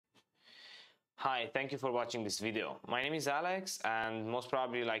Hi, thank you for watching this video. My name is Alex, and most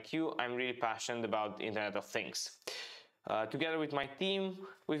probably like you, I'm really passionate about the Internet of Things. Together with my team,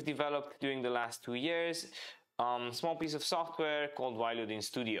 we've developed during the last 2 years a small piece of software called Wyliodrin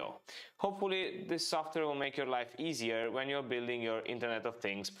STUDIO. Hopefully, this software will make your life easier when you're building your Internet of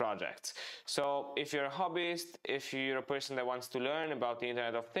Things projects. So if you're a hobbyist, if you're a person that wants to learn about the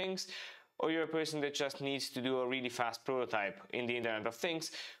Internet of Things, or you're a person that just needs to do a really fast prototype in the Internet of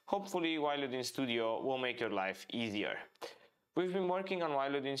Things, hopefully Wyliodrin STUDIO will make your life easier. We've been working on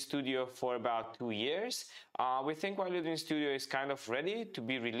Wyliodrin STUDIO for about 2 years. We think Wyliodrin STUDIO is kind of ready to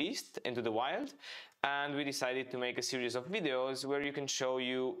be released into the wild, and we decided to make a series of videos where you can show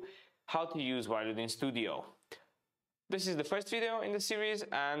you how to use Wyliodrin STUDIO. This is the first video in the series,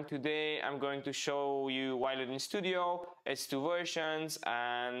 and today I'm going to show you Wyliodrin STUDIO, its 2 versions,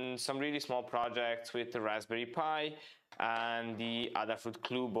 and some really small projects with the Raspberry Pi and the Adafruit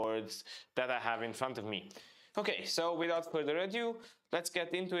CLUE boards that I have in front of me. Okay, so without further ado, let's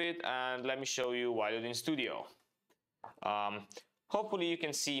get into it and let me show you Wyliodrin STUDIO. Hopefully you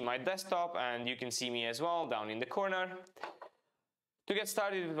can see my desktop and you can see me as well down in the corner. To get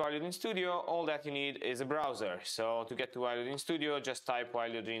started with Wyliodrin STUDIO, all that you need is a browser. So to get to Wyliodrin STUDIO, just type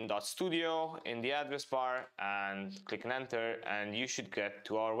wyliodrin.studio in the address bar and click on enter, and you should get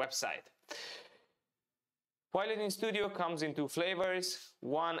to our website. Wyliodrin STUDIO comes in 2 flavors.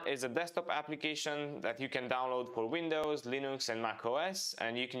 One is a desktop application that you can download for Windows, Linux and Mac OS,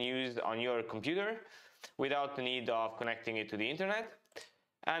 and you can use on your computer without the need of connecting it to the internet.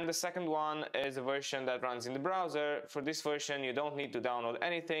 And the second one is a version that runs in the browser. For this version, you don't need to download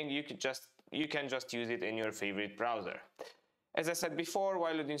anything. You can just use it in your favorite browser. As I said before,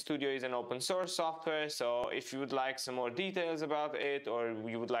 Wyliodrin STUDIO is an open source software, so if you would like some more details about it, or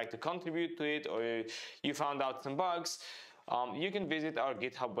you would like to contribute to it, or you found out some bugs, you can visit our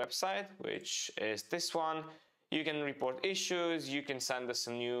GitHub website, which is this one. You can report issues, you can send us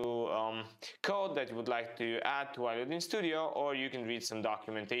some new code that you would like to add to Wyliodrin STUDIO, or you can read some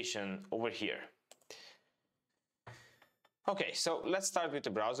documentation over here. Okay, so let's start with the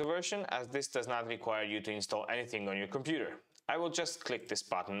browser version, as this does not require you to install anything on your computer. I will just click this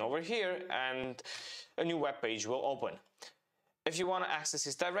button over here and a new web page will open. If you want to access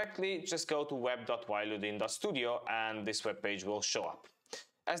this directly, just go to web.wyliodrin.studio and this web page will show up.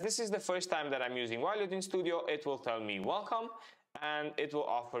 As this is the first time that I'm using Wyliodrin STUDIO, it will tell me welcome, and it will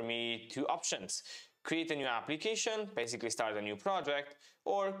offer me 2 options. Create a new application, basically start a new project,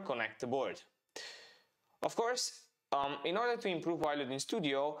 or connect the board. Of course, in order to improve Wyliodrin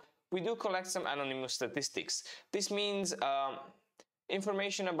STUDIO, we do collect some anonymous statistics. This means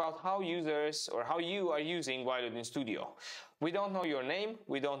information about how users or how you are using Wyliodrin STUDIO. We don't know your name,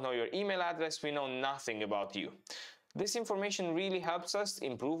 we don't know your email address, we know nothing about you. This information really helps us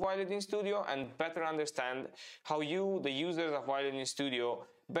improve Wyliodrin STUDIO and better understand how you, the users of Wyliodrin STUDIO,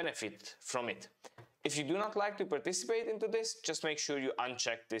 benefit from it. If you do not like to participate into this, just make sure you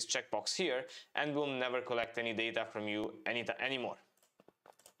uncheck this checkbox here and we'll never collect any data from you anymore.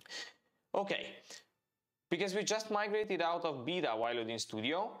 Okay, because we just migrated out of beta Wyliodrin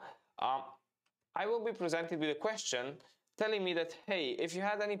STUDIO, I will be presented with a question telling me that, hey, if you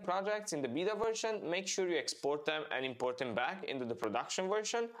had any projects in the beta version, make sure you export them and import them back into the production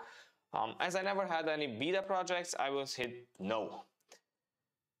version. As I never had any beta projects, I will hit no.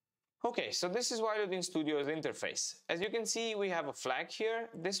 Okay, so this is Wyliodrin STUDIO's interface. As you can see, we have a flag here.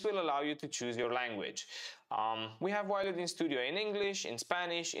 This will allow you to choose your language. We have Wyliodrin STUDIO in English, in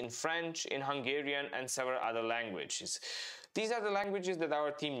Spanish, in French, in Hungarian, and several other languages. These are the languages that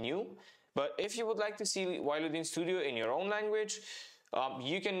our team knew. But if you would like to see Wyliodrin STUDIO in your own language,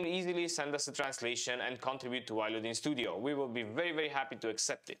 you can easily send us a translation and contribute to Wyliodrin STUDIO. We will be very, very happy to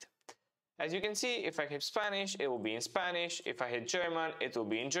accept it. As you can see, if I hit Spanish, it will be in Spanish. If I hit German, it will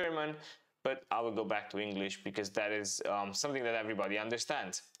be in German. But I will go back to English because that is something that everybody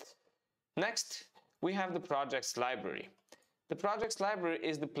understands. Next, we have the projects library. The projects library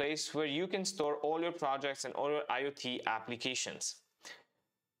is the place where you can store all your projects and all your IoT applications.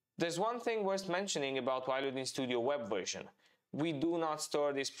 There's one thing worth mentioning about Wyliodrin STUDIO web version. We do not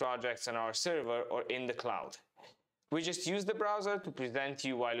store these projects on our server or in the cloud. We just use the browser to present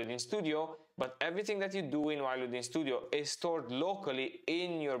you Wyliodrin STUDIO, but everything that you do in Wyliodrin STUDIO is stored locally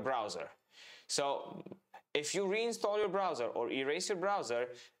in your browser. So if you reinstall your browser or erase your browser,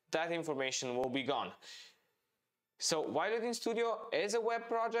 that information will be gone. So Wyliodrin STUDIO is a web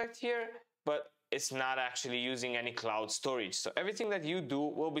project here, but it's not actually using any cloud storage. So everything that you do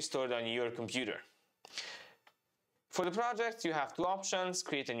will be stored on your computer. For the project, you have 2 options: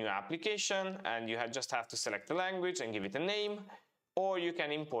 create a new application, and you just have to select the language and give it a name, or you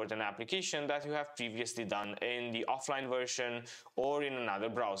can import an application that you have previously done in the offline version or in another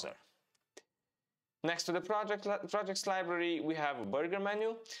browser. Next to the projects library, we have a burger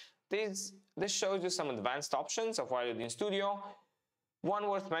menu. This shows you some advanced options of Wyliodrin Studio. One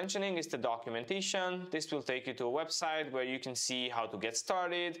worth mentioning is the documentation. This will take you to a website where you can see how to get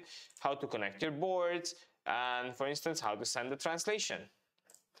started, how to connect your boards, and for instance, how to send the translation.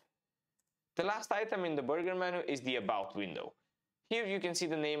 The last item in the burger menu is the About window. Here you can see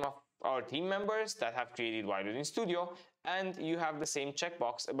the name of our team members that have created Wyliodrin Studio, and you have the same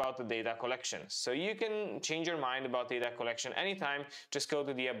checkbox about the data collection. So you can change your mind about data collection anytime. Just go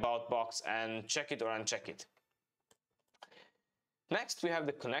to the About box and check it or uncheck it. Next, we have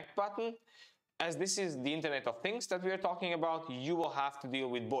the Connect button. As this is the Internet of Things that we are talking about, you will have to deal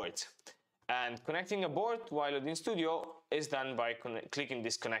with boards. And connecting a board to Wyliodrin Studio is done by clicking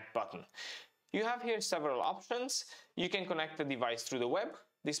this Connect button. You have here several options. You can connect the device through the web.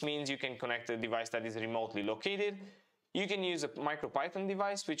 This means you can connect a device that is remotely located. You can use a MicroPython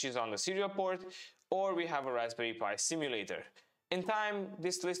device, which is on the serial port, or we have a Raspberry Pi simulator. In time,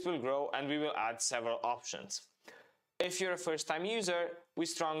 this list will grow and we will add several options. If you're a first-time user, we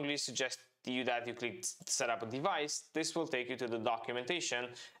strongly suggest you that you click Set up a device. This will take you to the documentation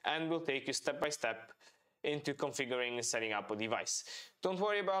and will take you step by step into configuring and setting up a device. Don't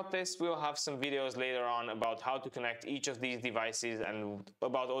worry about this. We'll have some videos later on about how to connect each of these devices and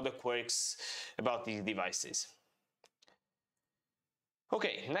about all the quirks about these devices.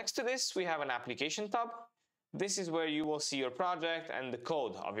 Okay, next to this, we have an application tab. This is where you will see your project and the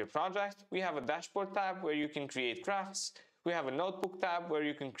code of your project. We have a dashboard tab where you can create graphs. We have a notebook tab where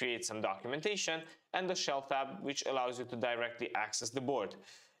you can create some documentation, and the shelf tab, which allows you to directly access the board,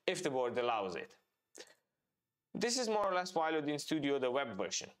 if the board allows it. This is more or less Wyliodrin Studio, the web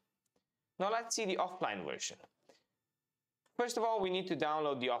version. Now let's see the offline version. First of all, we need to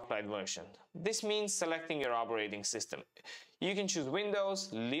download the offline version. This means selecting your operating system. You can choose Windows,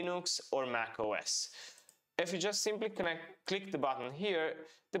 Linux, or Mac OS. If you just simply click the button here,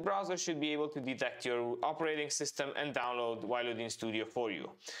 the browser should be able to detect your operating system and download Wyliodrin Studio for you.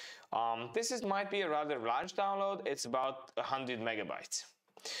 This might be a rather large download. It's about 100 megabytes.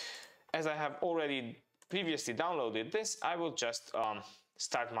 As I have already previously downloaded this, I will just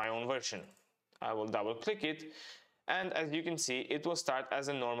start my own version. I will double click it, and as you can see, it will start as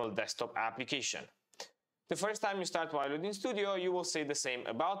a normal desktop application. The first time you start Wyliodrin Studio, you will see the same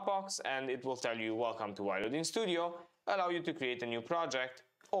About box, and it will tell you Welcome to Wyliodrin Studio, allow you to create a new project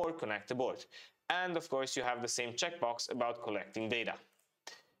or connect a board. And of course, you have the same checkbox about collecting data.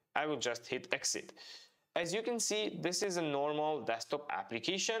 I will just hit Exit. As you can see, this is a normal desktop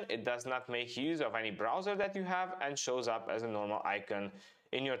application. It does not make use of any browser that you have and shows up as a normal icon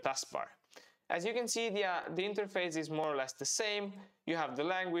in your taskbar. As you can see, the interface is more or less the same. You have the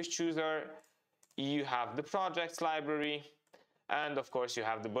language chooser, you have the projects library, and of course you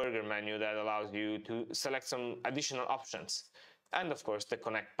have the burger menu that allows you to select some additional options. And of course the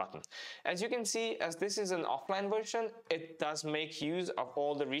Connect button. As you can see, as this is an offline version, it does make use of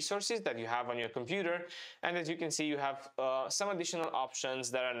all the resources that you have on your computer. And as you can see, you have some additional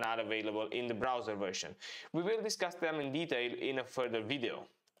options that are not available in the browser version. We will discuss them in detail in a further video.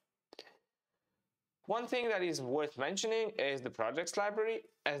 One thing that is worth mentioning is the projects library.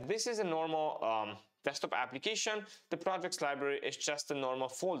 As this is a normal desktop application, the projects library is just a normal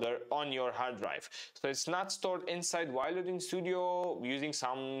folder on your hard drive. So it's not stored inside Wyliodrin Studio using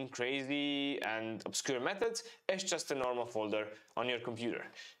some crazy and obscure methods. It's just a normal folder on your computer.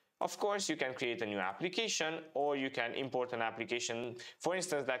 Of course, you can create a new application, or you can import an application, for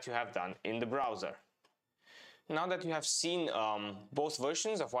instance, that you have done in the browser. Now that you have seen both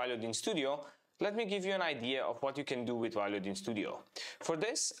versions of Wyliodrin Studio, let me give you an idea of what you can do with Wyliodrin Studio. For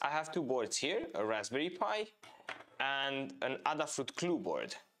this, I have two boards here, a Raspberry Pi and an Adafruit CLUE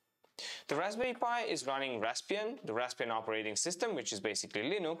board. The Raspberry Pi is running Raspbian, the Raspbian operating system, which is basically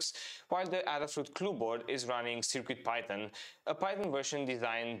Linux, while the Adafruit CLUE board is running CircuitPython, a Python version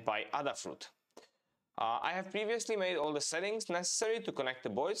designed by Adafruit. I have previously made all the settings necessary to connect the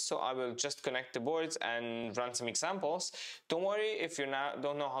boards, so I will just connect the boards and run some examples. Don't worry if you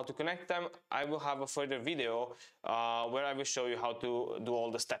don't know how to connect them. I will have a further video where I will show you how to do all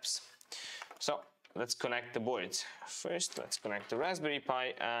the steps. So let's connect the boards. First, let's connect the Raspberry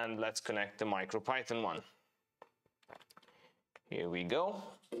Pi and let's connect the MicroPython one. Here we go.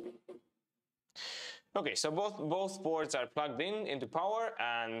 Okay, so both boards are plugged into power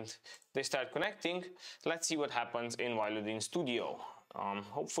and they start connecting. Let's see what happens in Wyliodrin Studio.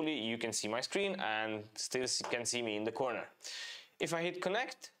 Hopefully you can see my screen and still can see me in the corner. If I hit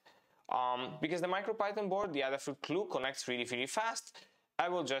connect, Because the MicroPython board, the Adafruit CLUE, connects really fast, I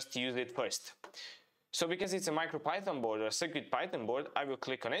will just use it first. So because it's a MicroPython board or a CircuitPython board, I will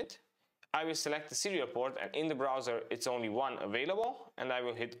click on it. I will select the serial port, and in the browser it's only one available, and I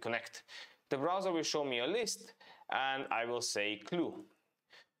will hit connect. The browser will show me a list, and I will say CLUE.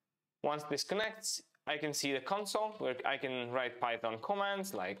 Once this connects, I can see the console where I can write Python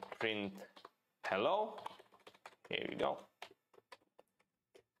commands like print hello. Here we go.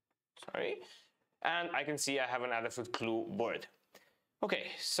 Sorry. And I can see I have an Adafruit CLUE board.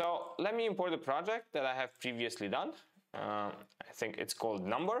 Okay, so let me import the project that I have previously done. I think it's called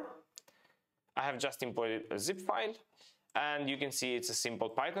number. I have just imported a zip file, and you can see it's a simple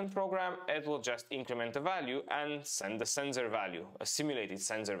Python program. It will just increment a value and send the sensor value, a simulated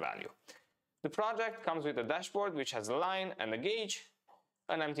sensor value. The project comes with a dashboard which has a line and a gauge,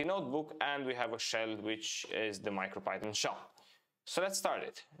 an empty notebook, and we have a shell which is the MicroPython shell. So let's start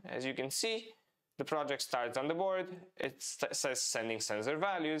it. As you can see, the project starts on the board. It says sending sensor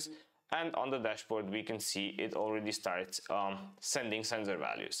values, and on the dashboard we can see it already starts sending sensor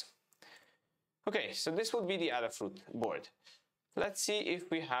values. Okay, so this would be the Adafruit board. Let's see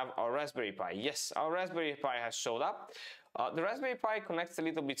if we have our Raspberry Pi. Yes, our Raspberry Pi has showed up. The Raspberry Pi connects a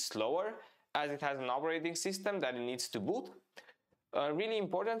little bit slower as it has an operating system that it needs to boot. A really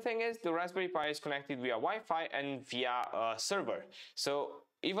important thing is the Raspberry Pi is connected via Wi-Fi and via a server. So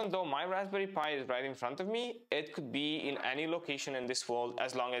even though my Raspberry Pi is right in front of me, it could be in any location in this world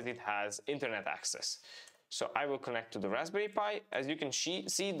as long as it has internet access. So I will connect to the Raspberry Pi. As you can see,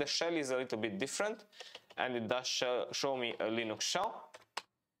 the shell is a little bit different, and it does show me a Linux shell.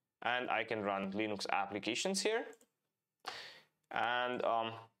 And I can run Linux applications here. And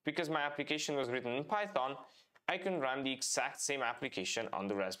because my application was written in Python, I can run the exact same application on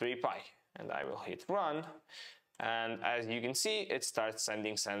the Raspberry Pi. And I will hit run. And as you can see, it starts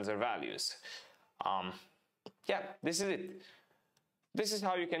sending sensor values. Yeah, this is it. This is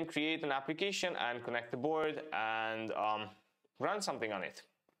how you can create an application and connect the board and run something on it.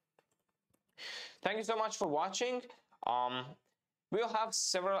 Thank you so much for watching. We'll have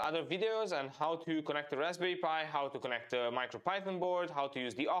several other videos on how to connect the Raspberry Pi, how to connect the MicroPython board, how to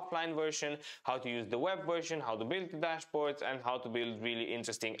use the offline version, how to use the web version, how to build the dashboards, and how to build really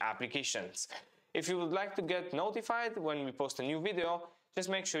interesting applications. If you would like to get notified when we post a new video, just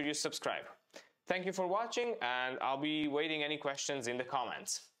make sure you subscribe. Thank you for watching, and I'll be waiting any questions in the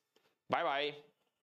comments. Bye bye.